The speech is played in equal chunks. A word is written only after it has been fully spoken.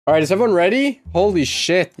All right, is everyone ready? Holy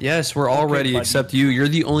shit. Yes, we're all ready except you. You're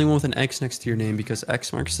the only one with an X next to your name because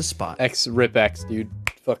X marks the spot. X, rip X, dude.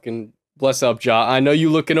 Fucking bless up, Ja. I know you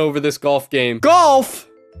looking over this golf game. Golf!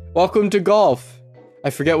 Welcome to golf. I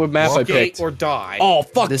forget what map I picked. Or die. Oh,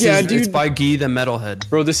 fuck This yeah, is, dude. It's by Guy the Metalhead.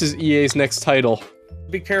 Bro, this is EA's next title.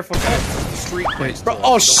 Be careful, guys. The street next Bro, door.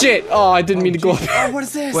 oh shit! Oh, I didn't mean to go up. Oh, what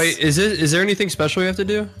is this? Wait, is there anything special you have to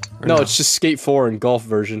do? Or No, it's just Skate 4 in golf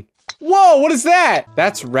version. Whoa, what is that?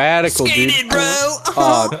 That's radical, dude. Skated,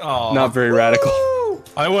 bro! Not very radical.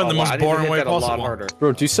 I went the most boring way a lot possible. harder.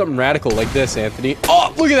 Bro, do something radical like this, Anthony.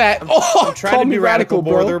 Oh, look at that! Oh, I'm trying call to me be radical,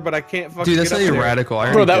 bro. brother, but I can't fucking Dude, that's get not up even there. radical. I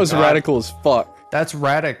Bro, already that did was radical as fuck. That's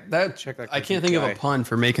radical. Check that I can't think of a pun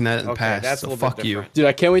for making that Okay, pass. that's a So little bit fuck you. different. Dude,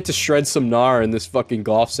 I can't wait to shred some gnar in this fucking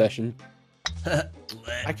golf session.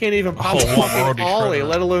 I can't even pop Oh, a I'm fucking already ollie, shredded.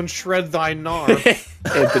 let alone shred thy gnar.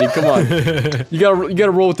 Anthony, come on. You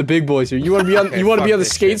gotta roll with the big boys here. You wanna be on Okay, you wanna be fuck on the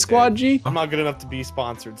this skate shit, squad, dude. G? I'm not good enough to be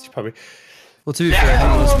sponsored. It's probably. Well, to be fair, I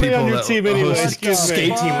think most I'll be people on your that team anyway, host excuse me.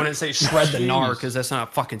 skate team wouldn't say shred the gnar because that's not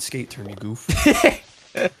a fucking skate term, you goof.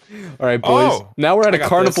 All right, boys. Oh, Now we're at a got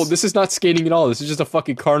carnival. this. This is not skating at all. This is just a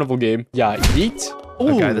fucking carnival game. Yeah, yeet.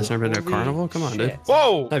 A guy Ooh. that's never been to a carnival? Come on, dude.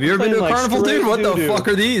 Whoa! Have you ever been to a Playing like carnival, dude? straight What the doo-doo. fuck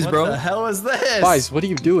are these, bro? What the hell is this? Guys, what are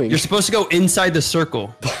you doing? You're supposed to go inside the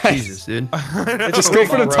circle. Jesus, dude. Just go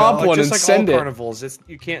for the top one and just like send all it. carnivals,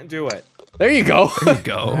 you can't do it. There you go.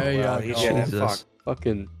 Go. There you Well, go. he did it. Jesus. Fuck.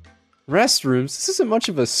 Fucking restrooms. This isn't much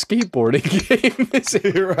of a skateboarding game, is it?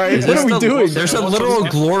 Right? Is What this are we doing? There's a literal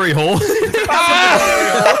glory hole.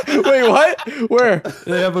 Wait, what? Where?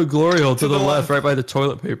 They have a glory hole to the left, right by the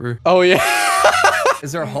toilet paper. Oh yeah.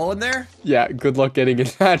 Is there a hole in there? Yeah. Good luck getting in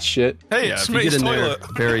that shit. Hey, Yeah, it's if you get Smitty's in there,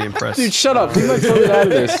 toilet. very impressed. Dude, shut up. Leave my toilet out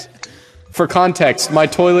of this. For context, my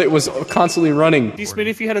toilet was constantly running. Smitty,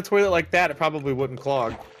 if you had a toilet like that, it probably wouldn't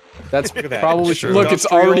clog. That's at that. probably Sure. look. It's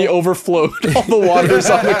already overflowed. All the water's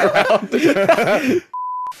on the ground.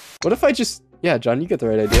 What if I just? Yeah, John, you get the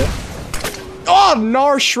right idea. Oh,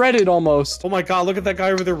 gnar shredded almost. Oh my god, look at that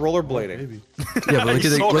guy over there rollerblading. Yeah,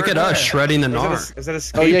 but look at us shredding the Is gnar. that a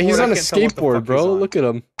skateboard? Oh yeah, he's I on a can't tell what the skateboard, fuck bro. he's on. Look at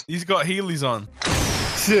him. He's got Heelys on.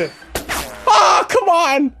 Shit. Oh, come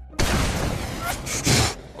on.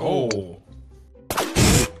 Oh.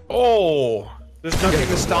 Oh. There's nothing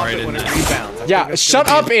to stop right it when in it there. rebounds. I think Yeah, that's shut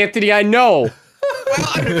gonna up, be- Anthony. I know.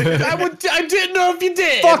 I didn't know if you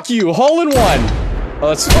did. Fuck you. Hole in one. Oh,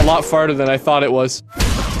 that's a lot farther than I thought it was.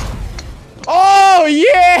 Oh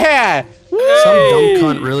yeah. Some dumb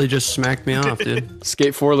cunt really just smacked me off, dude.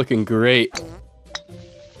 Skate 4 looking great.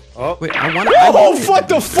 Oh, Wait, I want Oh, what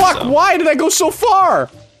the fuck? Why did I go so far?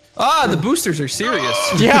 Ah, the boosters are serious.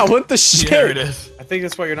 Yeah, what the There it shit? is. I think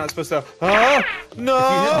that's why you're not supposed to. If you hit No.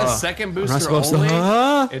 the second I'm not booster supposed only,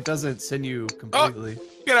 to. it doesn't send you completely.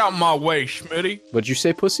 Get out of my way, Schmitty. What'd you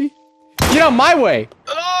say, pussy? Get out my way.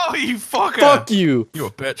 Oh, you fucker. Fuck you. You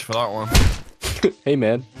a bitch for that one. Hey,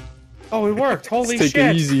 man. Oh, it worked. Holy Let's take shit.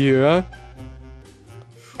 it easy here, huh?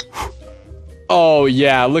 Oh,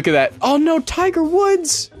 yeah, look at that. Oh, no, Tiger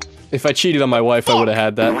Woods. If I cheated on my wife, I would have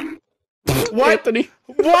had that. What? Anthony.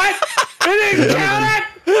 What? It didn't count it.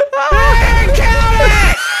 It didn't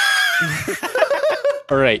count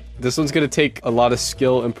it. All right, this one's gonna take a lot of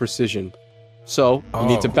skill and precision. So, you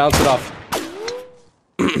need to bounce it off.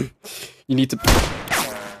 You need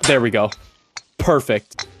to... There we go.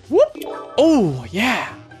 Perfect. Whoop. Oh,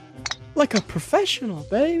 yeah. Like a professional,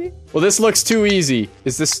 baby. Well, this looks too easy.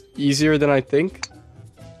 Is this easier than I think?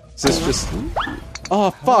 Is this just...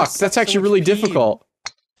 Oh, fuck. That's actually really difficult.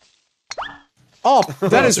 Oh,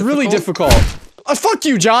 that is really difficult. Fuck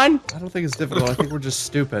you, John. I don't think it's difficult. I think we're just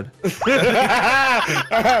stupid.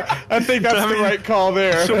 I think that's the right call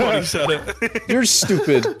there. Somebody said it. You're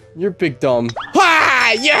stupid. You're big dumb.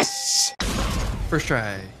 Ah, yes! First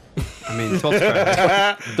try. I mean, 12th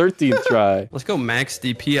try. 13th try. Let's go max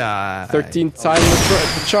DPI. 13th time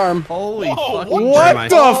the charm. Holy Whoa, fucking What Am I-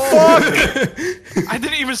 the fuck? I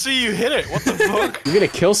didn't even see you hit it. What the fuck? You're gonna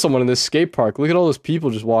kill someone in this skate park. Look at all those people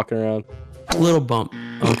just walking around. Little bump.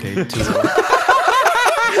 Okay, 2.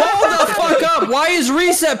 Hold the fuck up! Why is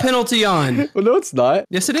reset penalty on? Well, no, it's not.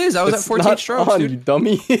 Yes, it is. I was It's at 14 not strokes, on, dude. you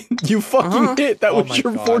dummy. You fucking hit. That Oh was my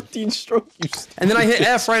your God. 14 stroke. You And then I hit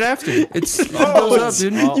F right after. It goes up,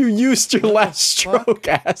 dude. You used your last stroke,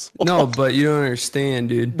 asshole. No, but you don't understand,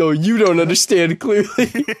 dude. No, you don't understand clearly.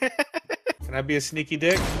 Can I be a sneaky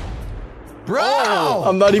dick? Bro!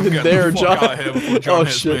 I'm not even Get there, the fuck John. out of here before John Oh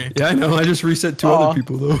hits shit. me. Yeah, I know. I just reset 2 Aw. other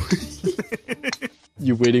people, though.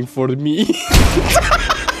 You waiting for me?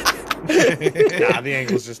 Nah, the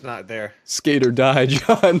angle's just not there. Skate or die,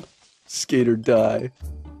 John. Skate or die.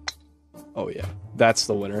 Oh yeah, that's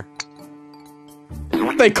the winner.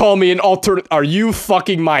 They call me an alternate. Are you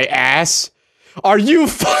fucking my ass? Are you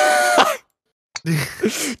 2 for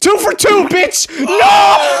 2, bitch?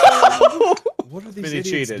 No! What are these Vinny idiots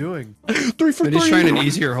cheated. doing? 3 for But he's 3. trying an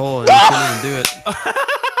easier hole and he couldn't even do it.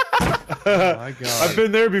 Oh my god. I've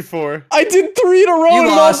been there before. I did 3 in a row You and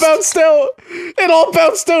it all lost. bounced out. It all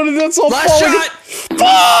bounced out and that's all Last falling. shot!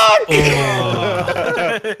 Fuck!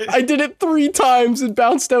 I did it 3 times and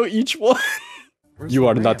bounced out each one. Where's You the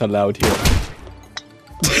are not ramp? allowed here.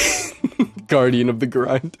 Guardian of the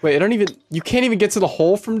grind. Wait, I don't even. You can't even get to the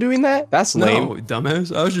hole from doing that? That's lame. No,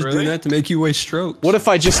 dumbass. I was just Really? doing that to make you waste strokes. What if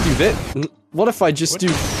I just do this? What if I just do.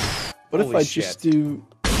 What if Holy I just shit. do.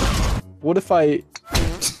 What if I.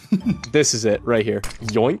 This is it, right here.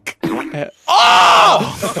 Yoink.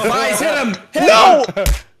 Oh! Guys, hit him! No!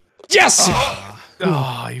 Yes!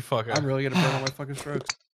 Oh, you fucker. I'm really gonna burn all my fucking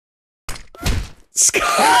strokes.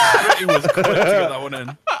 It was quick to get that one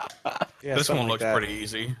in. Yeah, This something one like looks that. pretty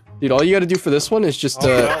easy. Dude, all you gotta do for this one is just.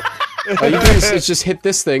 Oh, no. All you do is just hit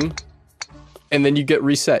this thing. And then you get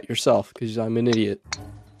reset yourself, because I'm an idiot.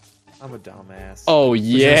 I'm a dumbass. Oh, gonna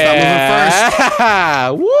yeah!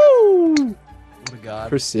 Woo! What a god.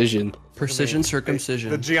 Precision. Precision The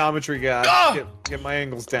circumcision. geometry guy. Get my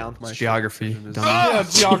angles down. It's geography. precision is- dummy. Yeah,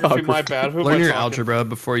 geography, my bad. Who am I Learn your talking? algebra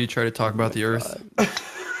before you try to talk about the Earth.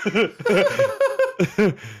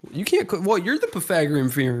 You can't. Well, you're the Pythagorean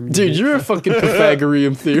theorem. you Dude, bitch. you're a fucking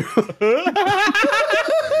Pythagorean theorem.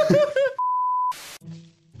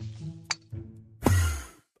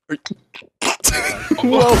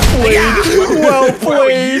 Well played. Well Where are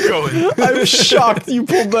you played. going? I'm shocked you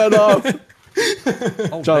pulled that off.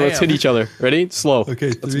 Oh, John, let's damn. hit each other. Ready? Slow. Okay,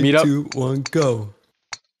 let's 3, meet up. 2, 1, go.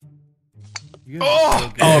 You guys are so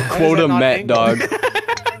good. Oh, Why quota is that not met, angled? dog.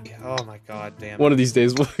 Oh my god, damn. One of these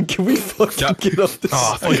days, can we fucking Yeah. get up this?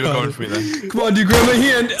 Oh, I thought you were going for me then. Come on, dude, grab my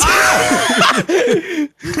hand.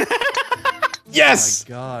 Yes!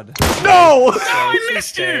 God. No! I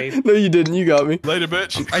missed you. Okay. No, you didn't. You got me. Later,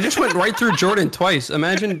 bitch. I just went right through Jordan twice.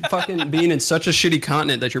 Imagine fucking being in such a shitty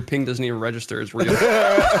continent that your ping doesn't even register as real.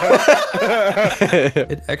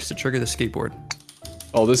 Hit X to trigger the skateboard.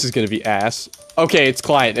 Oh, this is gonna be ass. Okay, it's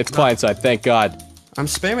client. It's client side. Thank God. I'm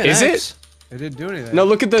spamming Is X. It didn't do anything. No,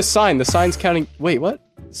 look at the sign. The sign's counting. Wait, what?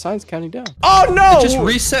 The sign's counting down. Oh no! Just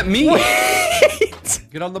reset me. Wait!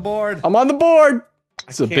 Get on the board. I'm on the board.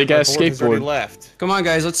 It's a Can't, big my ass board has already skateboard. left. Come on,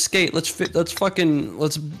 guys, let's skate. Let's fucking,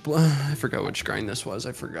 I forgot which grind this was.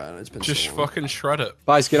 I forgot. It's been Just so long. fucking shred it.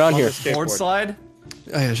 Guys, get on On here. the skateboard. Board slide.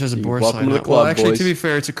 Oh, yeah, it's just a board welcome slide. to the now. club, Well, actually, boys. to be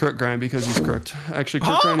fair, it's a crook grind because he's crooked. Actually,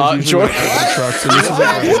 crook grind is usually Jordan- my truck, so this is a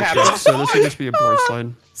grind truck, so this would just be a board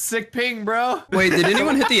slide. Sick ping, bro. Wait, did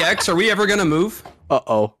anyone hit the X? Are we ever gonna move?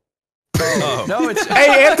 Uh-oh. Oh. No, it's.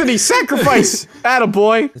 Hey, Anthony, sacrifice!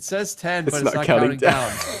 Attaboy! It says 10, but It's it's not not counting counting down.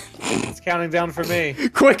 down. It's counting down for me.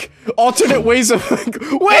 Quick! Alternate ways of...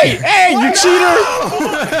 Wait! Hey, you cheater!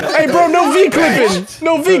 Hey, bro, no V-clipping!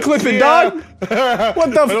 No V-clipping, dog! What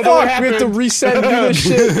the don't know what fuck? We have to happened. reset and do this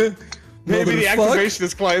shit. Maybe the Motherfuck. activation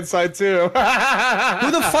is client side too. Who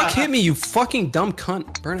the fuck hit me, you fucking dumb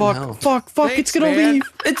cunt? Burn in hell. Fuck, fuck, it's Thanks, gonna man. leave.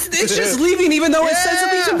 It's just leaving even though it says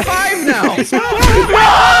it leaves in 5 now.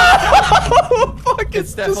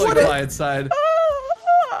 It's definitely client side.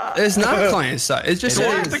 It's not client side. It's just. Do I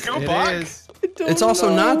have to go back? is. It's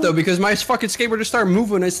also not though because my fucking skateboard just started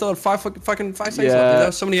moving. And I still had 5 seconds left. Yeah. That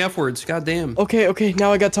was so many F words. God damn. Okay, okay,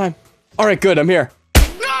 now I got time. Alright, good, I'm here.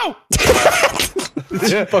 No!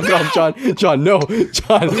 Fuck off, John. John, no.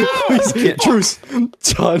 John, please. Truce.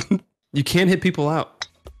 John. You can't hit people out.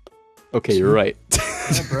 Okay, you're right.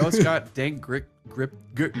 Oh, bro, it's got dang grip tape.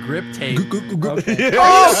 Okay.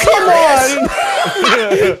 Oh, come on!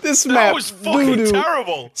 This That map, was fucking voodoo.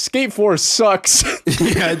 terrible. Skate 4 sucks.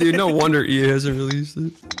 Yeah, dude. No wonder EA hasn't released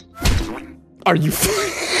it. Are you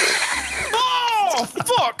Oh,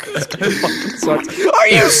 fuck! sucks? Are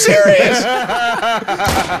you serious?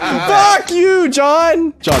 Fuck you,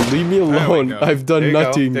 John. John, leave me alone. go. I've done There you go.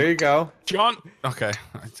 nothing. There you go. John. Okay.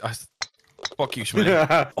 Fuck you, Schmidt.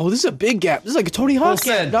 Oh, this is a big gap. This is like a Tony Hawk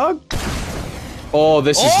Wilson. gap, dog. Oh,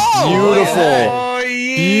 this is beautiful. Oh,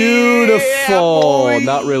 yeah, Beautiful. boy.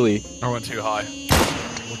 Not really. I went too high.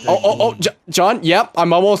 Oh, John. Yep,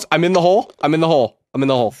 I'm in the hole. I'm in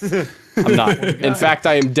the hole. I'm not. In fact,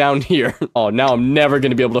 I am down here. Oh, now I'm never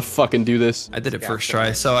gonna be able to fucking do this. I did it first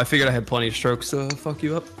try, so I figured I had plenty of strokes to fuck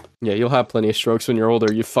you up. Yeah, you'll have plenty of strokes when you're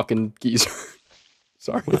older, you fucking geezer.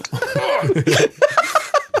 Sorry.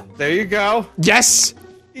 There you go. Yes!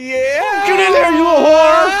 Yeah. Get in there, you little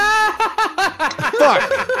whore! Fuck!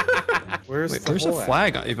 Where's Wait, the where's the hole at?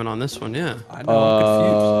 flag even on this one? Yeah. I know, I'm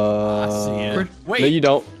confused. I see it. No, Wait. you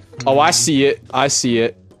don't. Oh, I see it. I see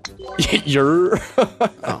it. You're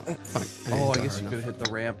Oh, fuck. Oh, I guess you could hit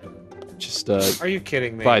the ramp. just Are you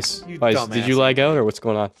kidding me? Vice. You Vice, dumbass. did you lag out or what's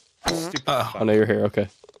going on? Stupid Oh. fuck. Oh no, you're here. Okay.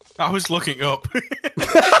 I was looking up.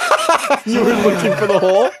 You were looking for the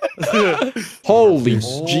hole? Holy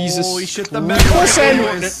Jesus. Holy shit, the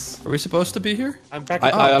Listen. Are we supposed to be here? I'm back.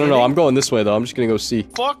 I don't know. I'm going this way though. I'm just gonna go see.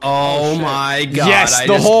 Fuck. Oh my god. Yes, I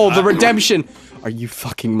the just- hole, the redemption. Are you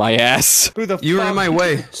fucking my ass? Who the You were fuck? in my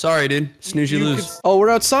way. Sorry, dude. Snooze, you You lose. Oh, we're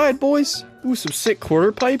outside, boys. Ooh, some sick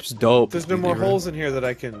quarter pipes. Dope. There's no more holes in here that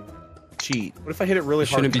I can cheat. What if I hit it really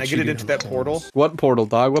hard? Shouldn't Can be I get it cheating into that portal? What portal,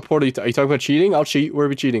 dog? What portal? Are you talking about cheating? I'll cheat. Where are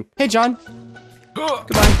we cheating? Hey, John.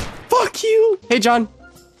 Goodbye. Fuck you. Hey, John.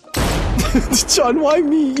 John, why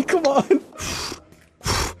me? Come on.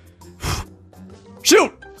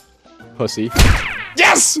 Shoot. Pussy.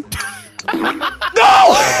 Yes.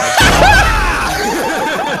 No.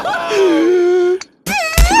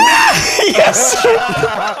 Yes.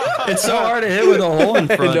 It's so hard to hit with a hole in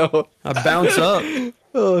front. I know. I bounce up.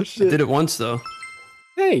 Oh shit. Did it once though.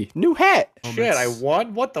 Hey, new hat. Shit, I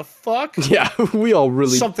won? What the fuck? Yeah, we all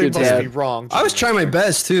really Something did must that. be wrong. I was trying my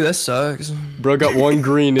best too. That sucks. Bro got one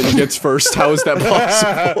green and he gets first. How is that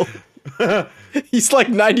possible? He's like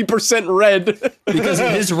 90% red. Because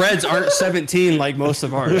his reds aren't 17 like most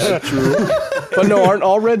of ours. True. But no, aren't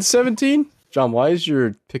all reds 17? John, why is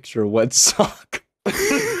your picture a wet sock?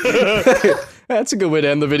 That's a good way to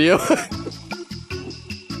end the video.